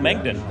Daniel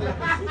Mengden.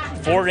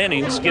 4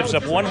 innings, gives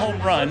up 1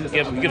 home run,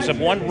 gives up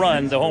 1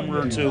 run, the home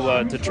run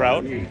to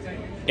Trout.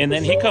 And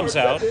then he comes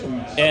out,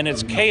 and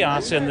it's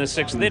chaos in the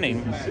 6th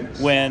inning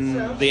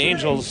when the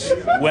Angels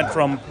went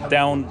from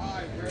down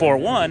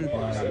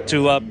 4-1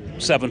 to up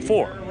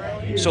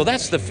 7-4. So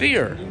that's the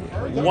fear.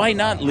 Why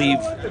not leave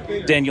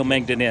Daniel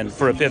Mengden in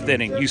for a 5th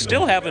inning? You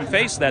still haven't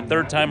faced that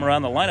 3rd time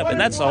around the lineup, and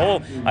that's the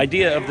whole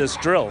idea of this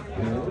drill,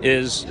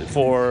 is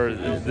for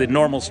the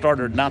normal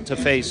starter not to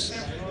face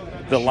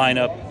the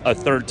lineup a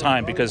 3rd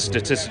time, because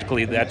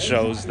statistically that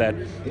shows that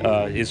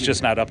it's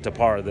just not up to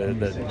par.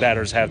 The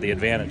batters have the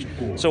advantage.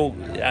 So,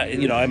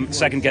 I'm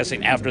second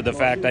guessing after the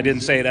fact. I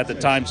didn't say it at the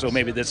time, so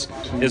maybe this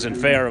isn't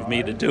fair of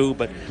me to do.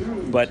 But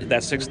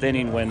that 6th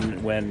inning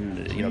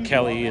when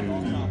Kelly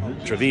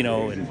and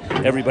Trevino and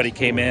everybody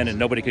came in and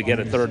nobody could get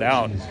a 3rd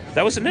out,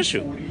 that was an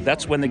issue.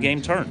 That's when the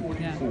game turned.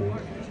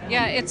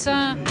 Yeah, it's.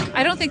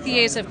 I don't think the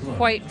A's have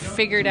quite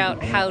figured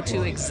out how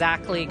to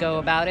exactly go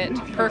about it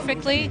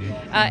perfectly.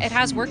 It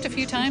has worked a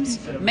few times.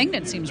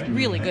 Mengden seems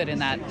really good in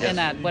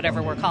that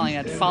whatever we're calling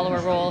it,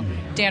 follower role.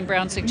 Dan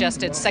Brown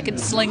suggested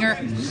second slinger,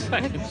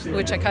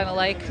 which I kind of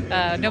like.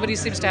 Nobody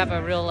seems to have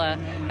a real.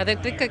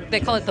 They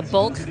call it the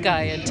bulk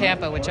guy in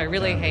Tampa, which I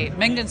really hate.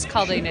 Mengden's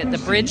calling it the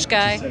bridge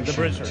guy. The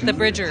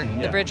bridger.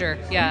 The bridger.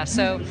 Yeah.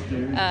 So,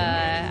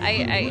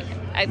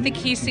 I think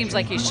he seems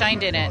like he's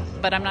shined in it,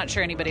 but I'm not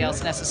sure anybody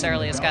else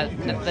necessarily has got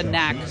the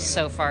knack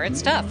so far.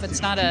 It's tough.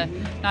 It's not a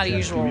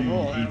usual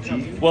role.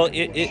 Well,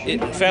 it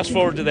fast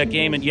forward to that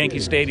game at Yankee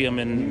Stadium,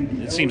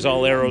 and it seems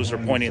all arrows are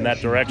pointing in that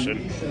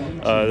direction.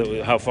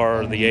 How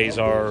far the A's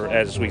are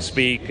as we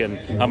speak, and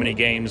how many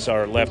games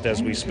are left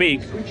as we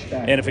speak.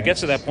 And if it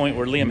gets to that point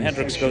where Liam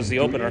Hendriks goes the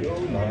opener,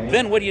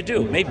 then what do you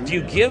do? Maybe do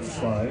you give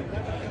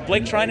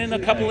Blake Treinen a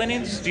couple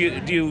innings?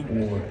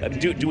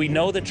 Do we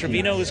know that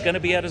Trevino is going to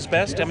be at his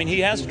best? I mean, he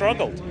has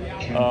struggled.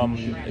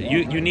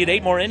 You need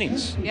 8 more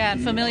innings. Yeah,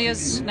 and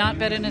Familia's not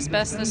been in his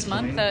best this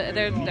month.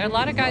 There are a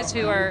lot of guys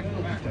who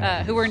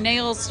were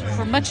nails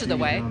for much of the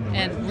way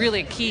and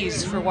really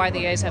keys for why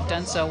the A's have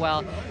done so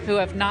well, who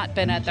have not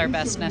been at their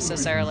best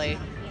necessarily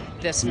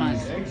this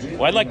month.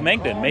 Well, I'd like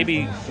Mengden.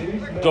 Maybe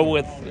go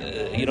with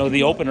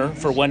the opener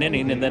for 1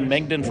 inning and then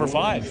Mengden for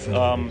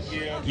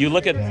 5. You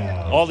look at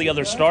all the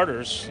other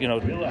starters,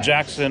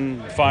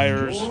 Jackson,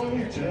 Fires,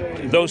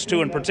 those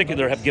 2 in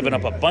particular have given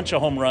up a bunch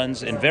of home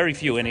runs in very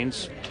few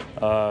innings.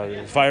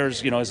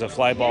 Fires, is a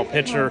fly ball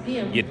pitcher.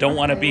 You don't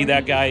want to be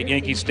that guy at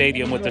Yankee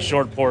Stadium with the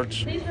short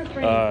porch.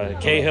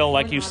 Cahill,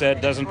 like you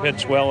said, doesn't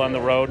pitch well on the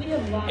road.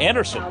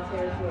 Anderson,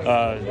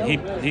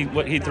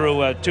 he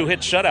threw a 2-hit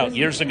shutout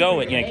years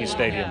ago at Yankee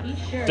Stadium.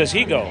 Does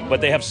he go?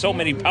 But they have so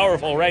many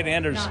powerful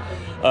right-handers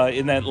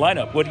in that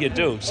lineup. What do you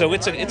do? So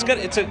it's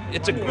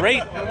a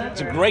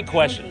great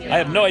question. I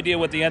have no idea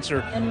what the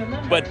answer,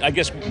 but I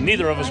guess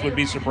neither of us would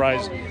be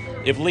surprised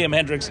if Liam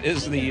Hendriks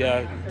is the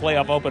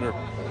playoff opener.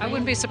 I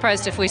wouldn't be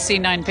surprised if we see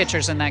 9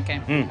 pitchers in that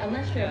game.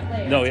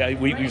 No, yeah,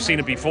 we've seen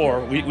it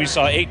before. We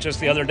saw 8 just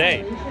the other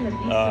day.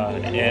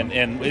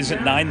 And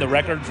isn't 9 the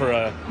record for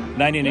a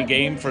 9-inning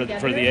game for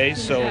the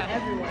A's? So,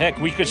 heck,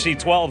 we could see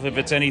 12 if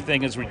it's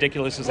anything as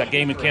ridiculous as that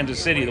game in Kansas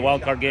City, the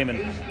wild card game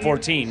in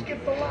 14.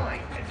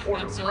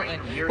 Absolutely.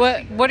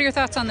 What are your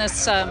thoughts on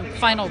this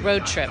final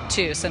road trip,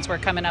 too, since we're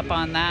coming up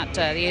on that?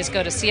 The A's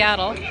go to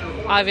Seattle,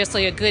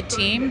 obviously a good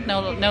team,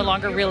 no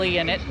longer really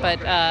in it, but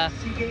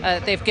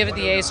they've given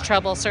the A's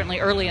trouble certainly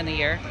early in the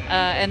year,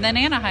 and then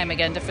Anaheim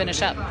again to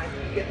finish up.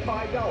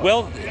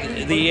 Well,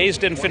 the A's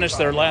didn't finish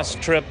their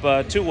last trip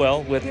too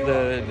well with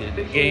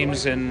the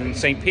games in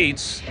St.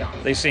 Pete's.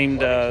 They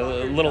seemed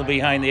a little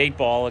behind the 8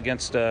 ball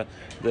against the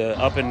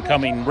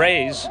up-and-coming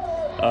Rays,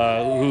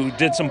 who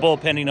did some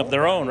bullpenning of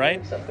their own,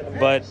 right?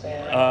 But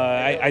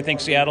I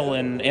think Seattle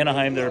and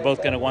Anaheim, they're both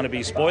going to want to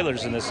be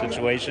spoilers in this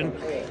situation.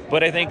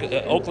 But I think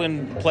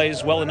Oakland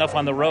plays well enough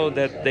on the road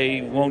that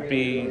they won't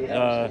be,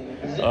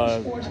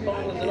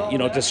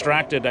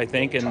 distracted, I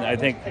think. And I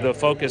think the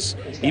focus,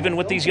 even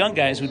with these young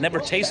guys who never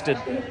tasted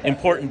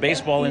important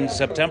baseball in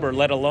September,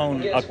 let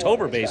alone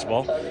October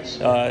baseball,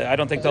 I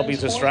don't think they'll be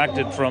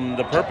distracted from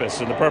the purpose.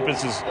 And the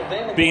purpose is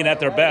being at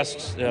their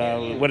best.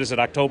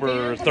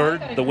 October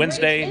 3rd, the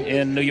Wednesday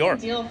in New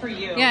York.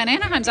 Yeah, and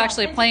Anaheim's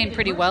actually playing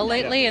pretty well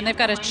lately, and they've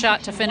got a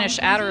shot to finish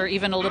at or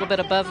even a little bit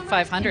above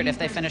 500 if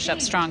they finish up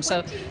strong.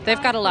 So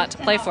they've got a lot to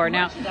play for.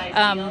 Now,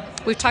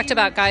 we've talked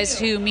about guys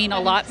who mean a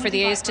lot for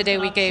the A's. Today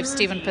we gave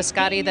Stephen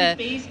Piscotty the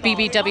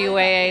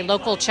BBWAA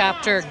local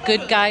chapter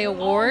Good Guy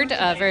Award.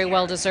 Very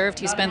well deserved.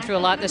 He's been through a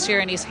lot this year,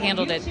 and he's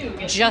handled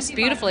it just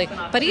beautifully.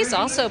 But he's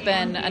also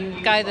been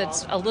a guy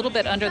that's a little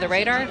bit under the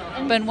radar,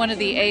 been one of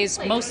the A's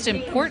most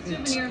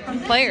important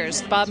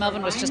players. Bob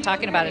Melvin was just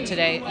talking about it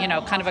today.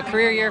 Kind of a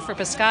career year for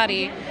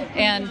Piscotty,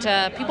 and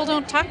people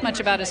don't talk much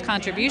about his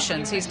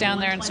contributions. He's down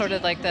there in sort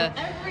of like the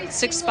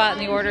 6th spot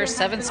in the order,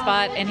 7th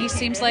spot, and he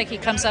seems like he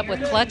comes up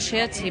with clutch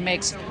hits. He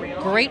makes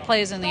great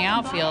plays in the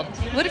outfield.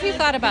 What have you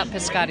thought about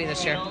Piscotty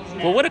this year?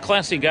 Well, what a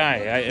classy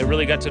guy. I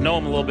really got to know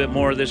him a little bit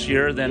more this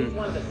year than,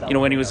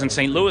 when he was in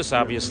St. Louis,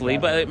 obviously.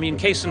 But, I mean,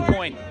 case in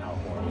point,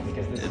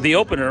 the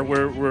opener,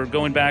 we're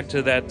going back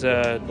to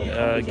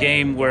that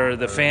game where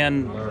the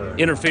fan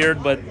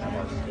interfered, but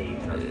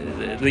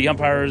the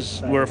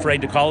umpires were afraid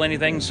to call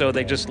anything, so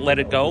they just let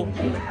it go.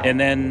 And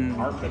then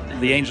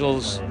the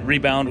Angels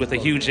rebound with a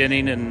huge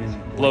inning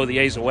and blow the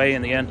A's away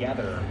in the end.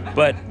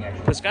 But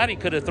Piscotty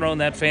could have thrown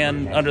that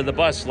fan under the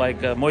bus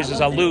like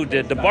Moises Alou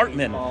did to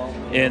Bartman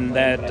in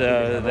that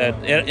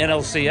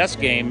NLCS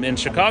game in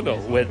Chicago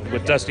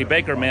with Dusty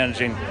Baker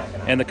managing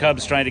and the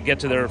Cubs trying to get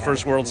to their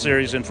first World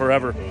Series in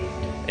forever.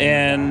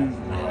 And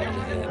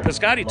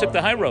Piscotty took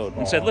the high road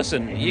and said,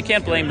 listen, you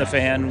can't blame the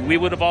fan. We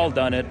would have all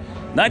done it.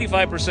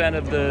 95%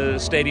 of the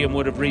stadium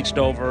would have reached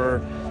over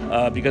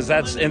because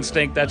that's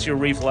instinct, that's your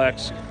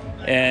reflex.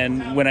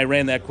 And when I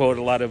ran that quote,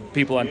 a lot of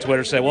people on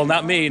Twitter said, well,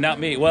 not me.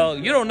 Well,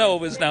 you don't know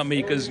it was not me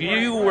because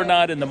you were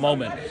not in the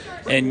moment.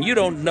 And you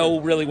don't know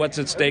really what's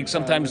at stake.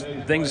 Sometimes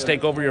things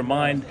take over your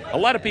mind. A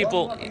lot of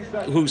people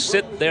who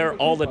sit there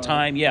all the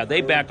time,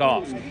 they back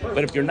off.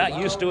 But if you're not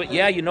used to it,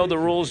 you know the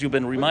rules. You've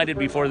been reminded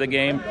before the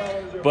game.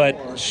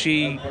 But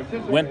she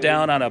went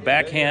down on a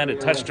backhand.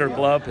 It touched her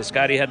glove.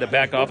 Piscotty had to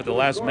back off at the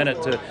last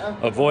minute to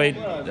avoid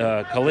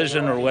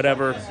collision or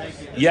whatever.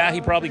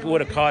 He probably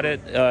would have caught it.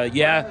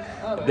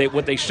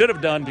 what they should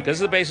have done, because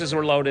the bases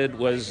were loaded,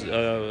 was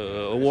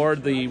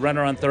award the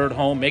runner on third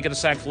home, make it a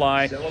sac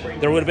fly.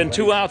 There would have been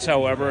 2 outs,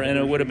 however, and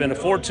it would have been a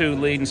 4-2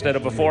 lead instead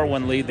of a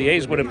 4-1 lead. The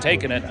A's would have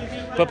taken it.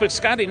 But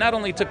Piscotty not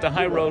only took the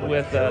high road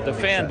with the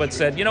fan, but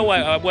said, you know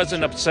what, I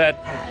wasn't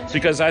upset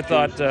because I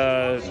thought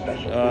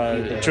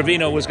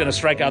Trevino was going to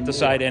strike out the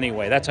side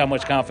anyway. That's how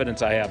much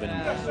confidence I have in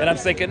him. And I'm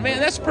thinking, man,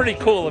 that's pretty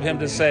cool of him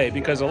to say,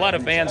 because a lot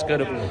of fans could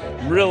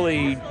have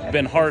really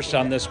been harsh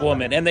on this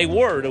woman, and they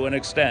were to an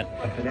extent.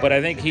 But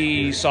I think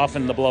he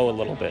softened the blow a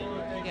little bit.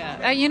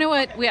 Yeah, you know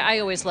what? I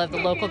always love the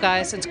local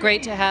guys. It's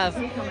great to have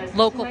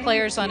local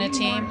players on a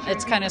team.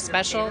 It's kind of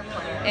special.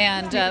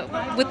 And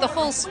with the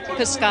whole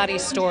Piscotty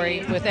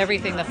story, with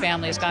everything the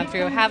family has gone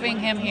through, having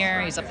him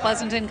here, he's a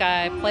Pleasanton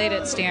guy, played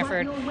at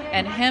Stanford,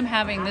 and him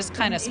having this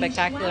kind of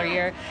spectacular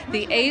year.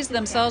 The A's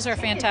themselves are a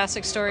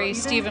fantastic story.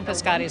 Steven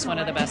Piscotty is one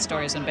of the best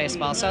stories in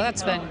baseball. So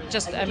that's been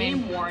just,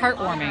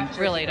 heartwarming,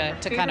 really,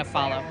 to kind of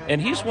follow.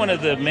 And he's one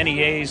of the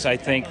many A's, I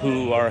think,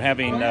 who are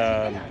having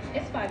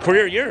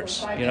career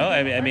years.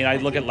 I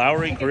look at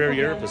Lowry, career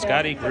year,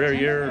 Piscotty, career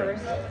year.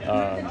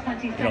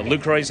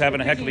 Lucroy's having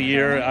a heck of a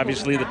year.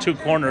 Obviously, the 2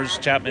 corners,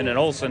 Chapman and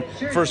Olsen,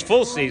 first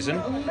full season,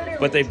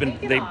 but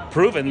they've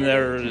proven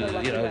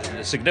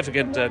they're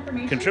significant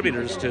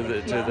contributers to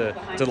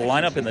the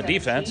lineup and the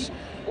defense.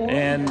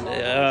 And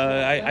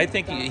I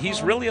think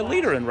he's really a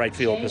leader in right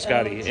field,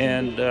 Piscotty,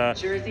 and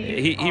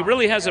he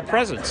really has a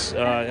presence.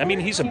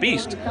 He's a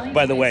beast,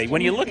 by the way.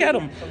 When you look at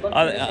him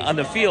on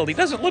the field, he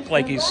doesn't look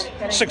like he's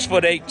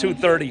 6'8",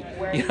 230,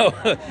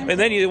 and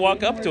then you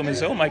walk up to him and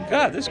say, oh my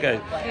God, this guy,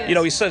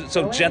 he's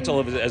so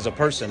gentle as a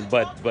person,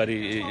 but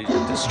he's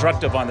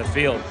destructive on the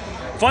field.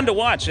 Fun to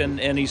watch,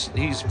 and he's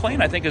playing,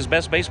 I think, his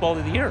best baseball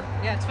of the year.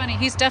 Yeah, it's funny.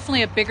 He's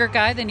definitely a bigger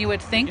guy than you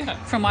would think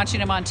from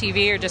watching him on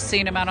TV or just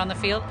seeing him out on the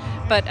field.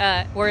 But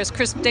whereas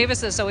Chris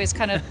Davis is always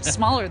kind of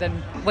smaller than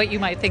what you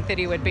might think that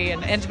he would be,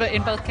 and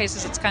in both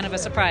cases, it's kind of a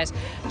surprise.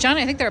 John,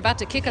 I think they're about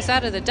to kick us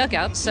out of the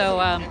dugout, so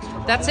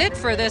that's it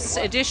for this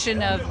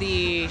edition of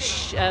the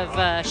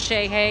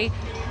Shea Hay.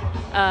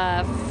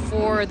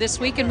 For this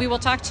week, and we will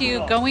talk to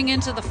you going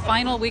into the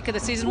final week of the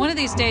season. One of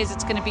these days,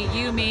 it's going to be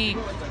you, me,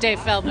 Dave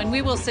Feldman.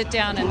 We will sit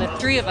down, and the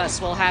 3 of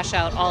us will hash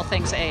out all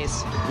things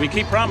A's. We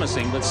keep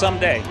promising, but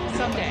someday.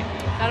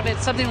 That'll be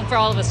something for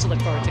all of us to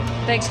look forward to.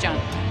 Thanks, John.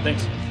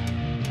 Thanks.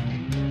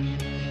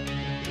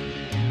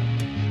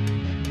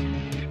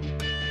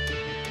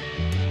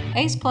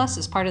 A's Plus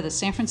is part of the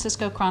San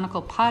Francisco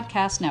Chronicle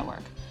podcast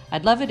network.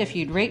 I'd love it if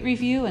you'd rate,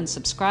 review, and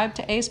subscribe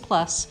to A's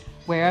Plus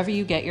wherever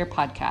you get your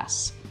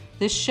podcasts.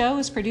 This show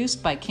is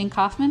produced by King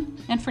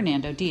Kaufman and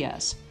Fernando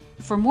Diaz.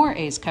 For more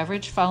A's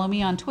coverage, follow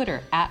me on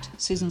Twitter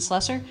 @Susan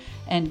Slesser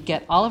and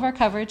get all of our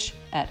coverage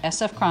at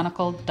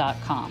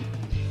sfchronicle.com.